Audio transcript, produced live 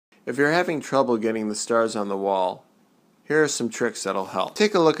If you're having trouble getting the stars on the wall, here are some tricks that'll help.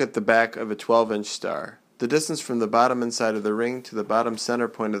 Take a look at the back of a 12-inch star. The distance from the bottom inside of the ring to the bottom center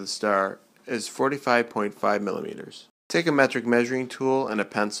point of the star is 45.5 millimeters. Take a metric measuring tool and a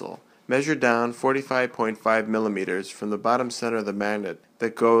pencil. Measure down 45.5 millimeters from the bottom center of the magnet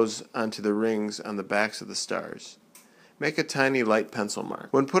that goes onto the rings on the backs of the stars. Make a tiny light pencil mark.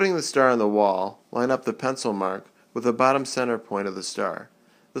 When putting the star on the wall, line up the pencil mark with the bottom center point of the star.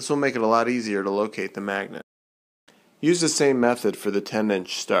 This will make it a lot easier to locate the magnet. Use the same method for the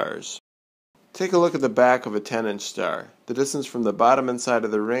 10-inch stars. Take a look at the back of a 10-inch star. The distance from the bottom inside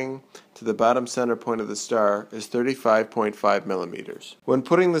of the ring to the bottom center point of the star is 35.5 millimeters. When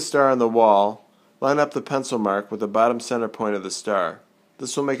putting the star on the wall, line up the pencil mark with the bottom center point of the star.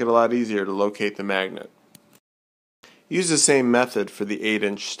 This will make it a lot easier to locate the magnet. Use the same method for the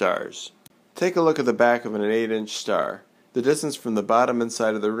 8-inch stars. Take a look at the back of an 8-inch star. The distance from the bottom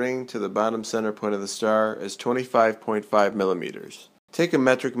inside of the ring to the bottom center point of the star is 25.5 millimeters. Take a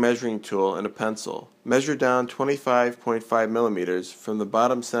metric measuring tool and a pencil. Measure down 25.5 millimeters from the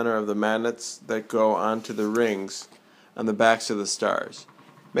bottom center of the magnets that go onto the rings on the backs of the stars.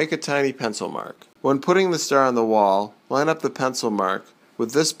 Make a tiny pencil mark. When putting the star on the wall, line up the pencil mark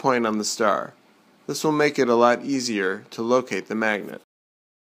with this point on the star. This will make it a lot easier to locate the magnet.